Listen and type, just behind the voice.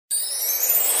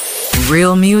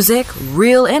Real music,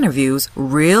 real interviews,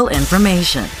 real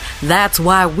information. That's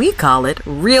why we call it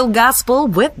Real Gospel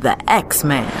with the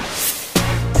X-Man.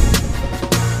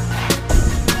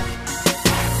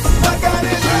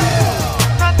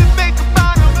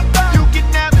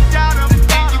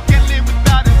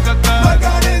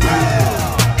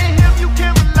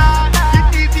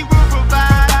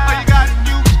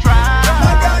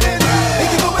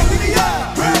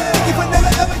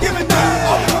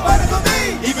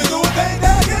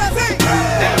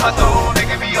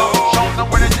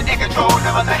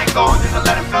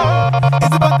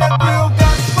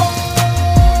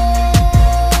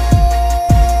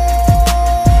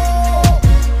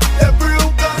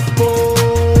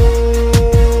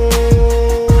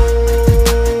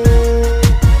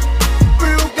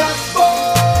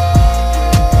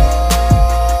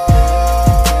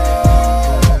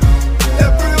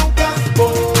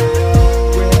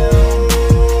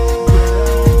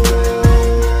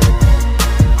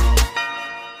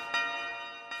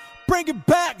 Bring it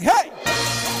back, hey!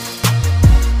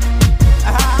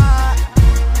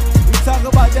 We talk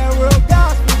about that real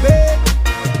gospel, baby.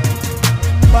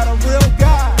 About a real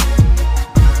God.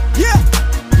 Yeah!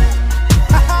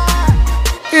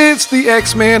 It's the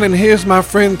X-Man, and here's my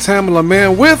friend Tamela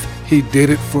Mann with He Did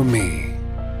It For Me.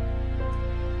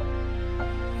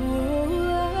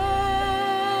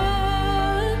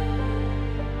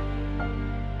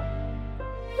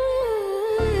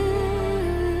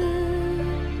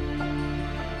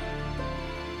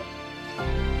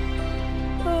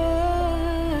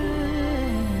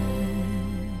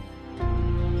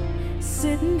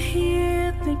 Sitting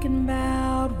here thinking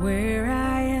about where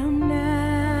I am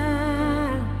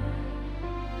now,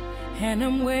 and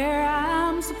I'm where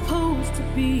I'm supposed to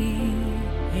be,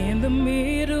 in the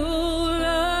middle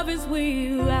of His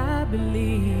will. I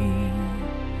believe,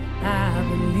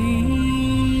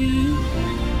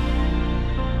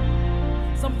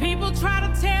 Some people try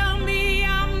to tell me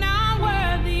I'm not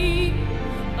worthy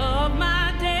of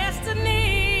my destiny,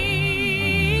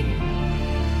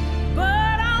 but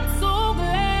I'm so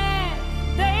glad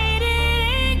they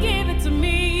didn't give it to me.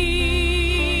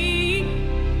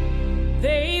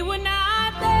 They were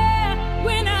not there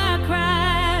when I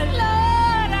cried,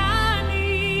 Lord, I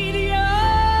need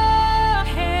your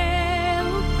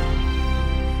help.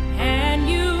 And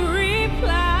you replied,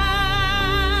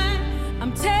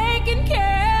 I'm taking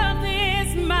care of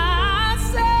this myself.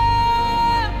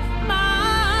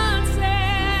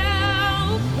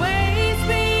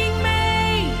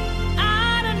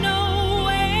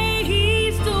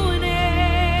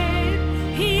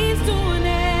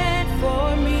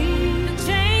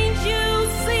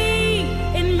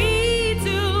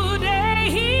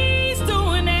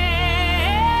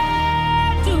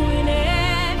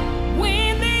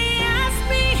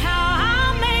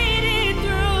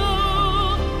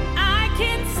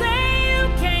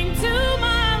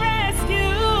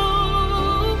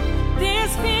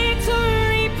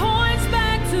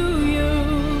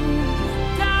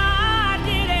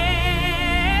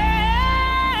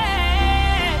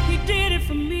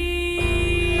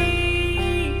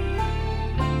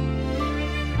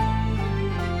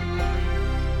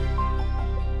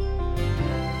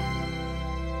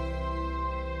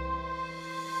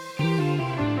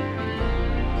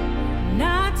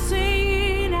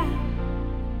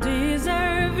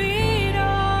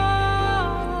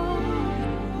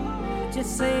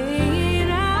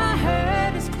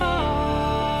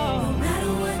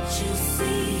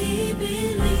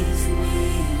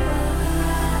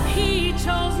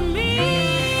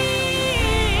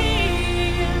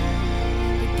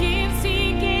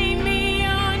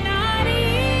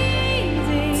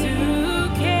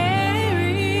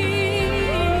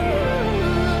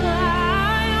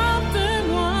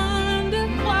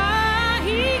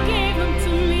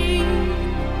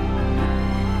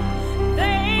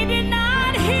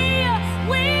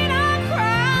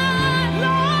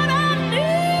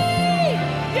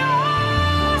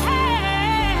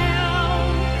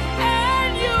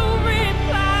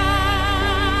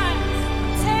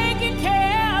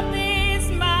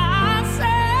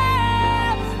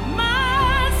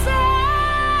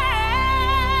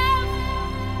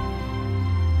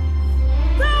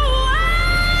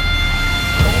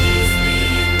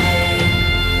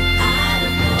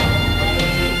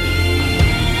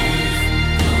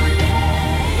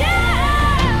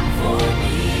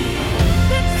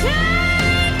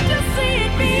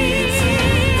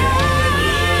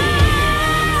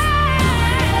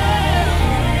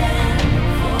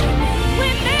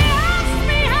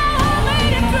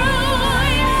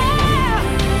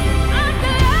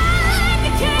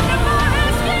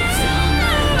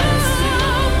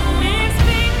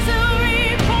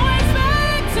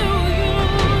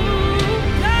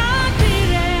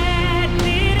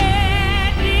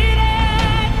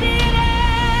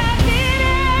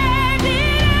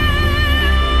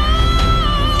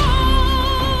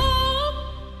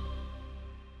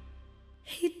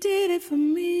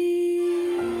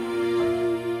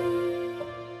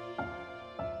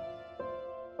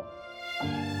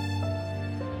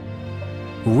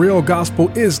 Real Gospel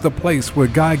is the place where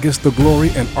God gets the glory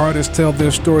and artists tell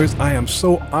their stories. I am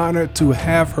so honored to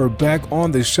have her back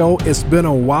on the show. It's been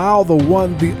a while. The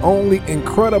one, the only,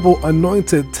 incredible,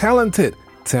 anointed, talented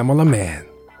Tamela Mann.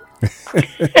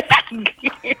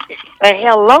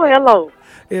 Hello.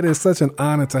 It is such an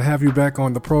honor to have you back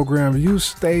on the program. You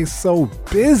stay so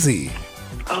busy.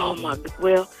 Oh my,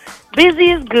 well,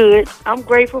 busy is good. I'm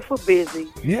grateful for busy.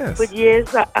 Yes. But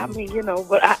yes, I mean,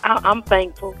 but I'm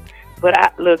thankful.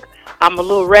 But look, I'm a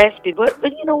little raspy, but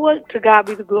you know what? To God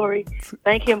be the glory.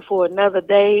 Thank Him for another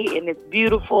day, and it's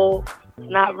beautiful. It's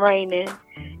not raining,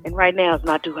 and right now it's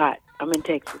not too hot. I'm in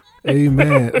Texas.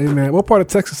 Amen. Amen. What part of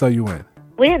Texas are you in?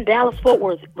 We're in Dallas, Fort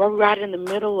Worth. We're right in the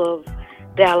middle of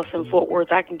Dallas and Fort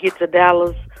Worth. I can get to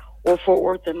Dallas or Fort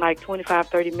Worth in like 25,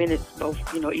 30 minutes, both,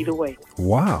 either way.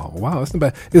 Wow, that's not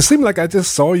bad. It seemed like I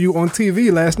just saw you on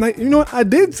TV last night. You know what? I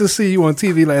did just see you on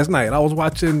TV last night. I was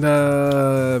watching,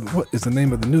 what is the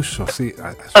name of the new show?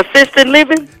 Assisted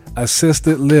Living?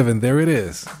 Assisted Living. There it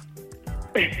is.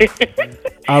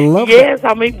 I love it. Yes,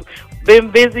 I mean,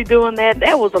 been busy doing that.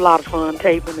 That was a lot of fun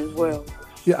taping as well.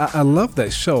 Yeah, I love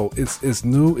that show. It's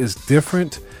new, it's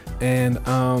different. And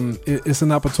it's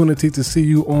an opportunity to see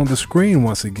you on the screen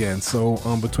once again. So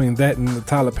between that and the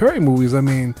Tyler Perry movies, I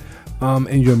mean,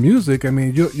 and your music, I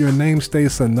mean, your name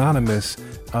stays synonymous,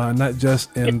 not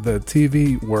just in the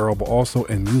TV world, but also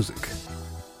in music.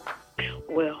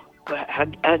 Well,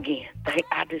 again,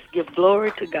 I just give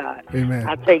glory to God. Amen.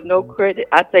 I take no credit.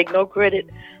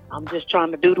 I'm just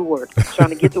trying to do the work, trying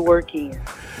to get the work in.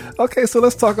 Okay, so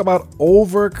let's talk about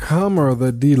Overcomer,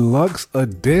 the deluxe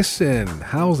edition.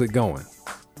 How's it going?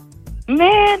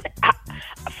 Man,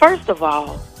 first of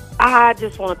all, I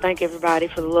just want to thank everybody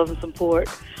for the love and support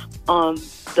on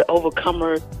the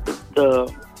Overcomer,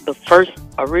 the first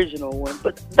original one.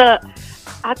 But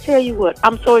I tell you what,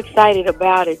 I'm so excited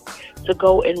about it to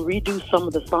go and redo some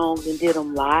of the songs and did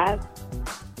them live.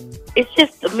 It's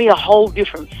just, to me, a whole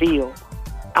different feel.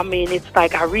 I mean, it's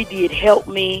like I redid Help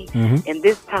Me, and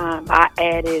this time I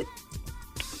added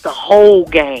the whole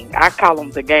gang. I call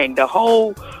them the gang, the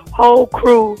whole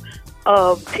crew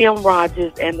of Tim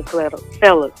Rogers and the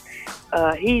fellas.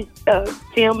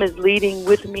 Tim is leading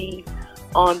with me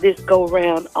on this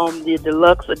go-round on the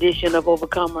deluxe edition of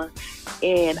Overcomer,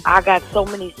 and I got so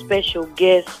many special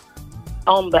guests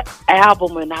on the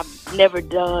album, and I've never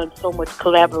done so much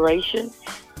collaboration,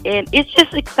 and it's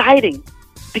just exciting.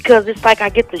 Because it's like we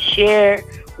get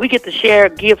to share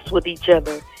gifts with each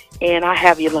other. And I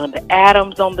have Yolanda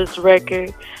Adams on this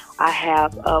record. I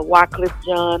have Wycliffe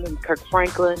Jean and Kirk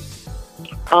Franklin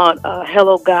on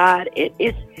Hello God.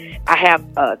 I have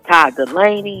Ty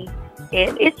Delaney.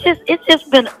 And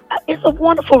it's a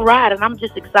wonderful ride. And I'm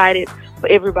just excited for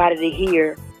everybody to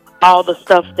hear all the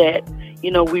stuff that, we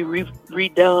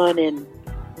redone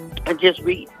and just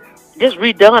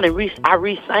redone and I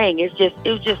re-sang. It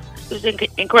was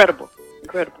incredible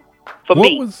for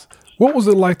me. What was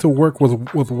it like to work with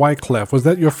Wyclef? Was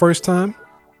that your first time?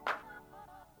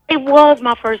 It was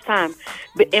my first time,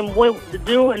 and when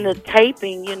doing the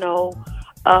taping,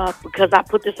 because I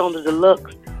put this on the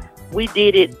deluxe, we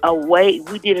did it away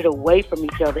from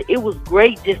each other. It was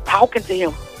great just talking to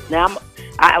him. Now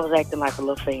I was acting like a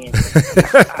little fan.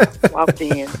 I walked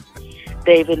in,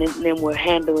 David and them were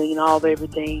handling all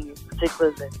everything,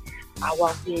 particulars, and I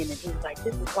walked in and he was like,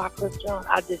 "This is Wycliffe Jean."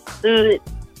 I just stood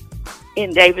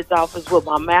in David's office with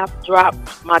my mouth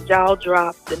dropped, my jaw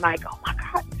dropped, and like, "Oh my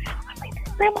God!" I think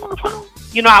that's him on the phone.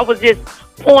 I was just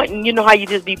pointing. You know how you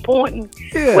just be pointing?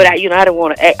 Yeah. Without, I didn't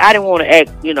want to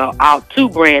act, all too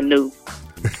brand new.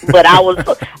 But I was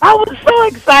so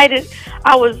excited.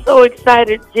 I was so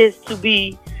excited just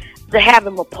to have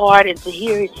him a part and to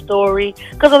hear his story,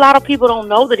 because a lot of people don't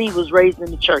know that he was raised in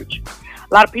the church.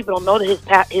 A lot of people don't know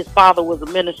that his father was a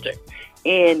minister.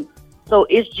 And so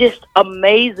it's just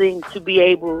amazing to be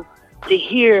able to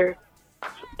hear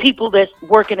people that's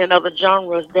working in other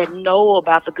genres that know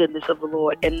about the goodness of the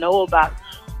Lord and know about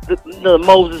the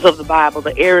Moses of the Bible,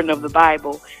 the Aaron of the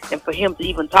Bible, and for him to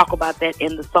even talk about that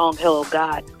in the song Hello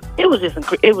God. It was just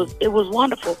it was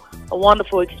wonderful, a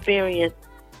wonderful experience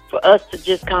for us to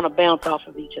just kind of bounce off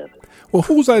of each other. Well,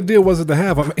 whose idea was it to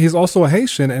have him? He's also a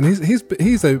Haitian, and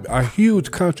he's a huge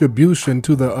contribution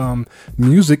to the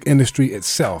music industry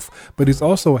itself. But he's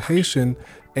also Haitian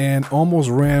and almost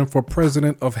ran for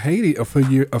president of Haiti a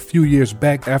few years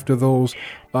back after those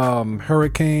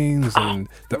hurricanes and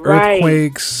the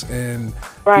earthquakes and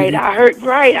right. I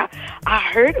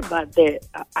heard about that.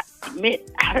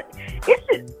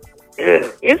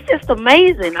 It's just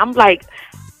amazing. I'm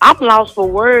lost for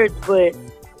words, but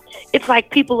it's like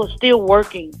people are still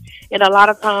working, and a lot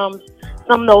of times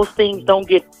some of those things don't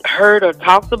get heard or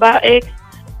talked about, X,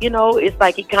 it's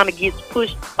like it kind of gets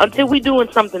pushed until we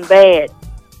doing something bad.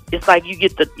 It's like you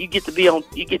get to be on,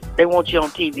 they want you on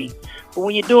TV. But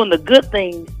when you're doing the good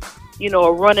things,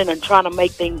 or running and trying to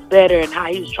make things better, and how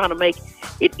he was trying to make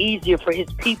it easier for his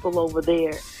people over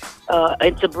there,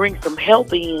 and to bring some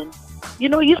help in, you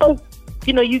don't,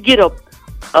 you get a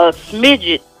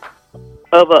smidget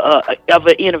of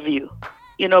an interview,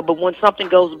 but when something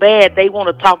goes bad, they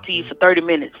want to talk to you for 30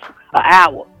 minutes, an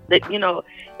hour,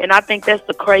 and I think that's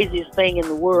the craziest thing in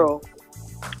the world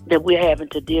that we're having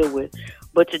to deal with.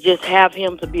 But to just have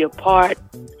him to be a part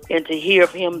and to hear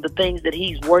of him, the things that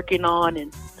he's working on,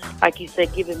 and like you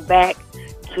said, giving back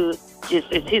to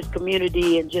just his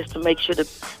community, and just to make sure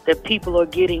that people are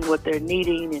getting what they're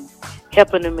needing and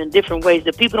helping them in different ways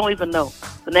that people don't even know.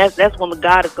 And that's when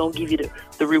God is going to give you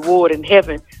the reward in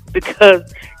heaven,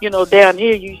 because, down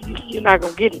here, you're not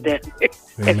going to get it that.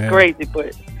 That's crazy,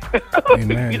 but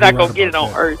you're not going to get it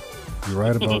on earth. You're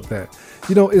right about that.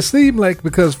 It seemed like,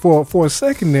 because for a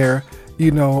second there,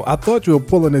 I thought you were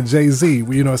pulling a Jay-Z.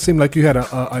 It seemed like you had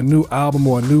a new album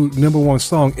or a new number one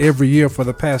song every year for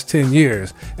the past 10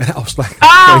 years. And I was like,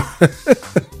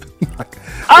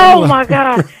 oh my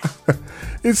God.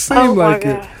 It seemed like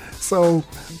it. So,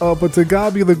 but to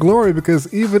God be the glory,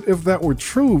 because even if that were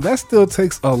true, that still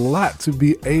takes a lot to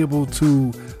be able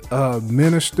to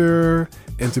minister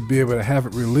and to be able to have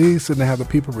it released and to have the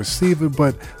people receive it.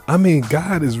 But I mean,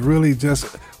 God is really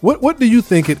just, what do you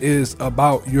think it is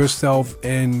about yourself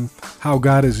and how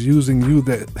God is using you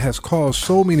that has caused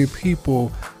so many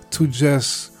people to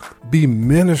just be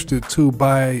ministered to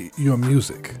by your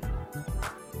music?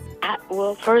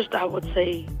 Well, first I would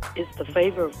say it's the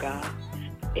favor of God,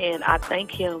 and I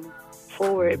thank him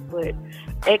for it. But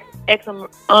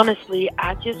honestly,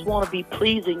 I just want to be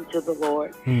pleasing to the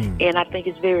Lord. And I think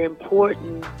it's very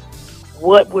important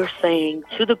what we're saying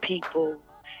to the people,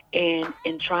 and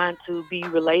trying to be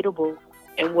relatable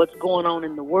in what's going on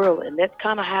in the world. And that's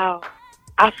kind of how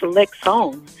I select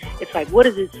songs. It's like, what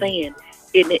is it saying?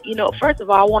 And first of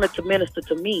all, I want it to minister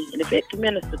to me. And if it can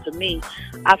minister to me,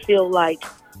 I feel like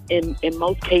in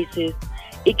most cases,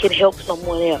 it can help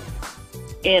someone else.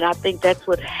 And I think that's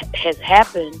what has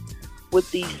happened with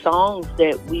these songs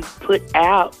that we've put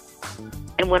out.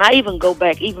 And when I even go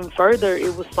back even further,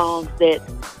 it was songs that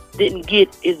didn't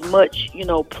get as much,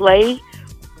 play,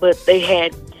 but they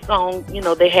had songs,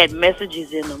 they had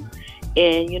messages in them.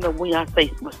 And, when I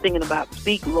say we're singing about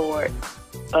Speak, Lord,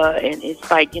 and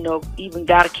it's like, even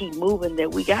gotta keep moving,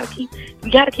 that we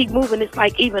gotta keep moving. It's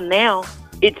like even now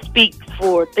it speaks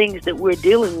for things that we're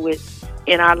dealing with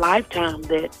in our lifetime,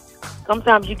 that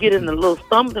sometimes you get in a little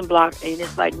stumbling block and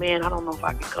it's like, man, I don't know if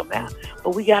I can come out.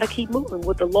 But we gotta keep moving.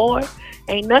 With the Lord,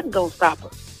 ain't nothing gonna stop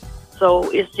us.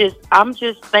 So I'm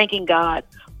just thanking God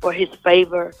for his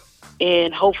favor,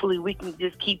 and hopefully we can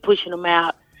just keep pushing him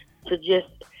out to just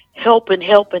help and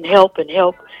help and help and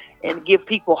help, and give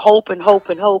people hope and hope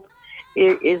and hope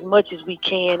as much as we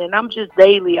can. And I'm just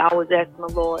daily always asking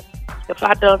the Lord, if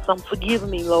I done something, forgive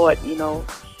me, Lord,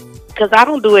 because I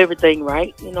don't do everything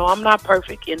right. I'm not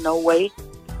perfect in no way,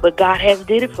 but God has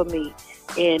did it for me,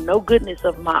 and no goodness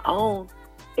of my own.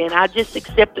 And I just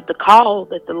accepted the call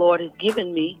that the Lord has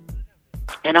given me,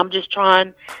 and I'm just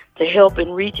trying to help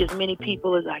and reach as many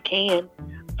people as I can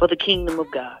for the kingdom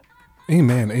of God.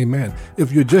 Amen, amen.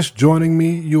 If you're just joining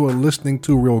me, you are listening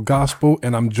to Real Gospel,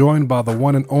 and I'm joined by the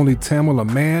one and only Tamela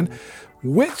Mann.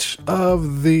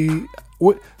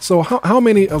 So how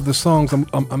many of the songs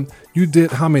you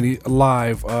did? How many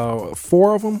live?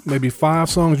 4 of them, maybe 5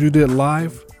 songs you did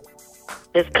live.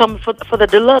 It's coming for the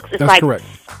deluxe. It's That's like correct.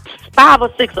 5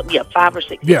 or 6. Yeah, 5 or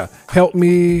 6. Yeah, Help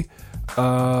Me.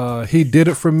 He Did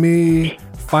It For Me.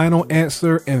 Final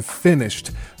Answer and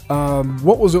Finished.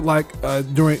 What was it like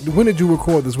when did you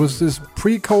record this? Was this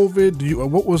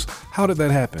pre-COVID? How did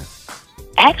that happen?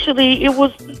 Actually, it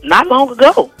was not long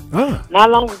ago. Not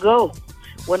long ago,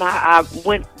 when I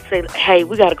went and said, "Hey,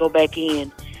 we got to go back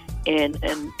in and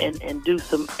do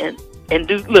some and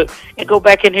go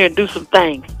back in here and do some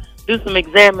things, do some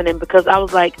examining," because I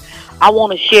was like, I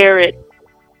want to share it,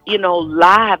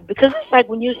 live, because it's like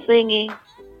when you're singing,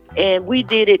 and we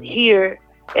did it here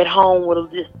at home.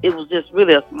 It was just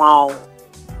really a small.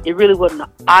 It really wasn't an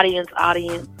audience,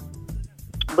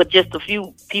 but just a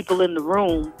few people in the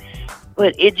room.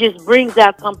 But it just brings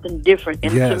out something different.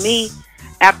 And to me,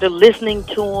 after listening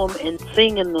to them and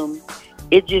singing them,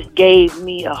 it just gave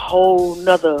me a whole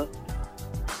nother.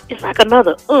 It's like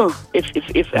another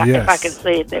if I can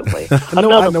say it that way. I know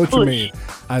what you mean.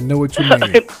 I know what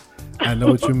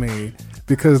you mean.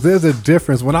 because there's a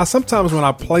difference. Sometimes when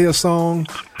I play a song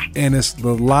and it's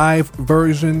the live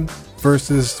version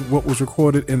versus what was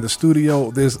recorded in the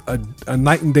studio, there's a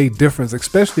night and day difference,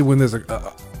 especially when there's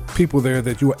people there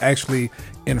that you are actually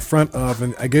in front of,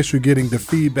 and I guess you're getting the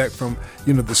feedback from,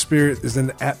 the Spirit is in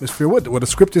the atmosphere. What the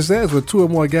scripture says, where two or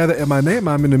more gather in my name,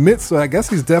 I'm in the midst. So I guess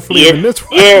he's definitely in the midst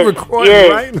of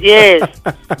recording, right? Yes,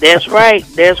 that's right.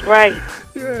 That's right.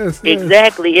 Yes,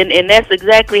 exactly, and that's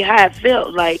exactly how it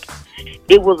felt. Like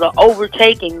it was an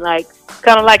overtaking, like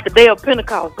kind of like the day of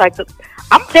Pentecost.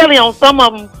 I'm telling you, on some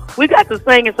of them, we got to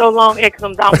sing it so long, I'm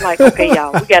like, okay,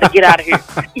 y'all, we got to get out of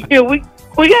here. we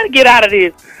got to get out of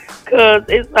this, because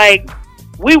it's like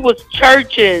we was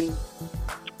churching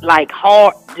like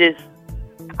hard.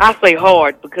 I say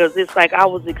hard because it's like I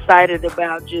was excited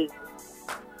about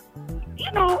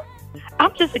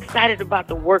I'm just excited about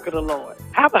the work of the Lord.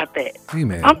 How about that?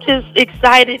 Amen. I'm just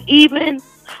excited, even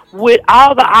with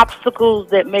all the obstacles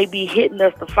that may be hitting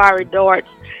us, the fiery darts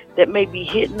that may be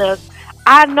hitting us.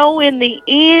 I know in the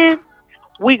end,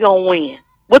 we going to win.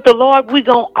 With the Lord, we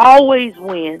going to always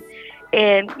win.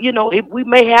 And, if we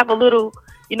may have a little,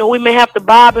 we may have to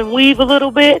bob and weave a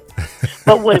little bit,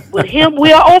 but with Him,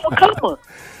 we are overcomers.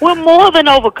 We're more than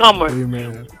overcomers.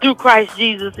 Amen. Through Christ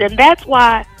Jesus. And that's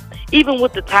why, even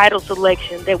with the title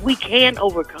selection, that we can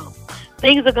overcome.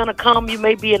 Things are going to come. You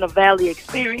may be in a valley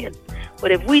experience,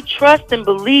 but if we trust and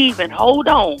believe and hold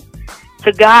on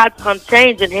to God's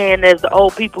unchanging hand, as the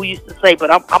old people used to say,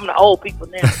 but I'm the old people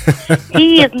now.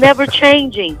 He is never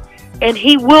changing, and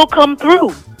He will come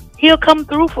through. He'll come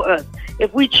through for us.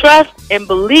 If we trust and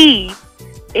believe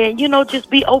and,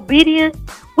 just be obedient,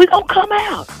 we're going to come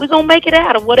out. We're going to make it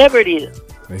out of whatever it is.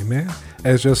 Amen.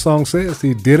 As your song says,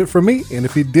 He did it for me, and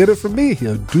if He did it for me,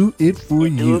 He'll do it for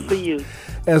you. Do it for you.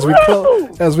 As we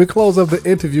close up the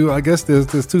interview, I guess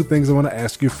there's two things I want to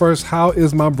ask you. First, how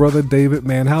is my brother David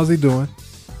Mann? How's he doing?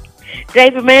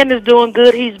 David Mann is doing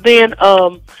good. He's been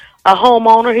a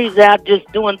homeowner. He's out just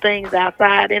doing things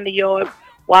outside in the yard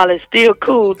while it's still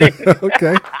cool.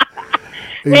 Okay.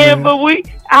 And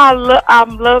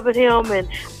I'm loving him. And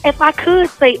if I could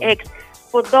say, X,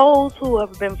 for those who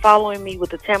have been following me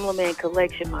with the Tamela Mann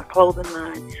collection, my clothing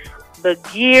line, the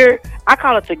gear, I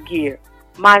call it the gear.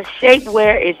 My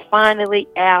shapewear is finally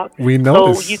out. We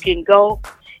know. So you can go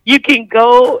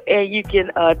and you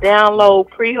can download,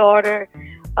 pre-order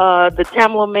the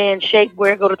Tamela Mann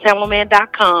shapewear. Go to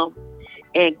tamelamann.com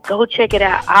and go check it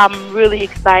out. I'm really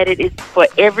excited. It's for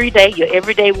everyday, your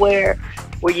everyday wear,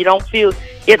 where you don't feel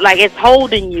it like it's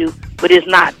holding you, but it's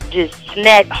not just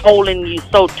holding you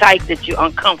so tight that you're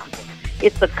uncomfortable.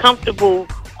 It's a comfortable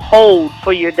hold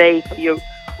for your day, for your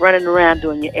running around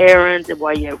doing your errands and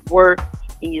while you're at work,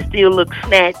 and you still look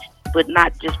snatched, but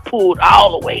not just pulled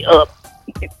all the way up.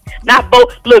 not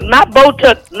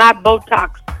Botox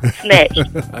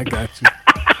snatched. I got you.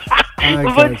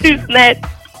 But you snatched.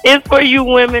 It's for you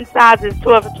women, sizes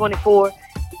 12 and 24.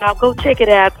 Now go check it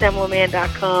out,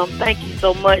 tamelamann.com. Thank you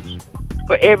so much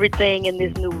for everything in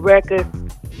this new record.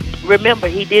 Remember,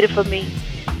 He did it for me.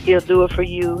 He'll do it for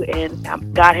you. And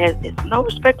God has no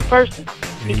respect for person.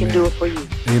 He can do it for you.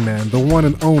 Amen. The one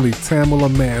and only Tamela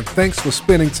Mann. Thanks for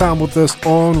spending time with us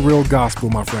on Real Gospel,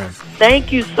 my friend.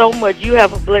 Thank you so much. You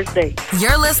have a blessed day.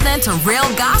 You're listening to Real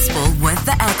Gospel with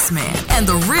the X-Man. And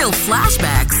the Real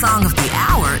Flashback Song of the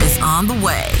Hour is on the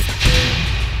way.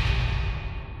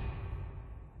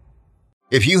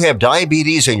 If you have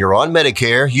diabetes and you're on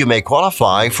Medicare, you may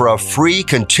qualify for a free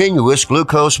continuous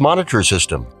glucose monitor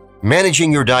system.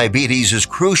 Managing your diabetes is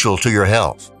crucial to your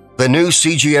health. The new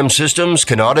CGM systems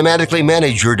can automatically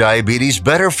manage your diabetes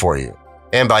better for you.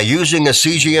 And by using a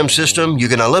CGM system, you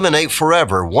can eliminate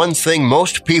forever one thing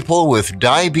most people with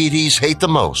diabetes hate the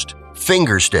most: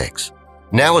 finger sticks.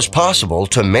 Now it's possible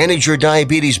to manage your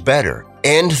diabetes better,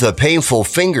 end the painful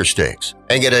finger sticks,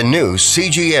 and get a new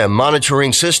CGM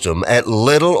monitoring system at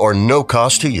little or no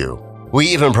cost to you. We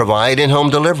even provide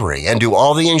in-home delivery and do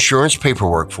all the insurance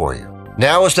paperwork for you.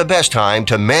 Now is the best time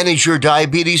to manage your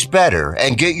diabetes better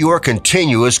and get your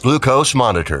continuous glucose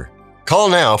monitor. Call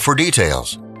now for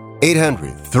details.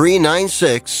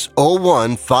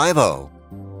 800-396-0150.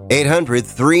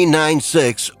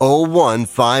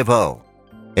 800-396-0150.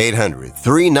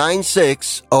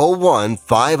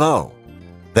 800-396-0150.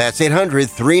 That's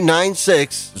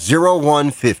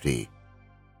 800-396-0150.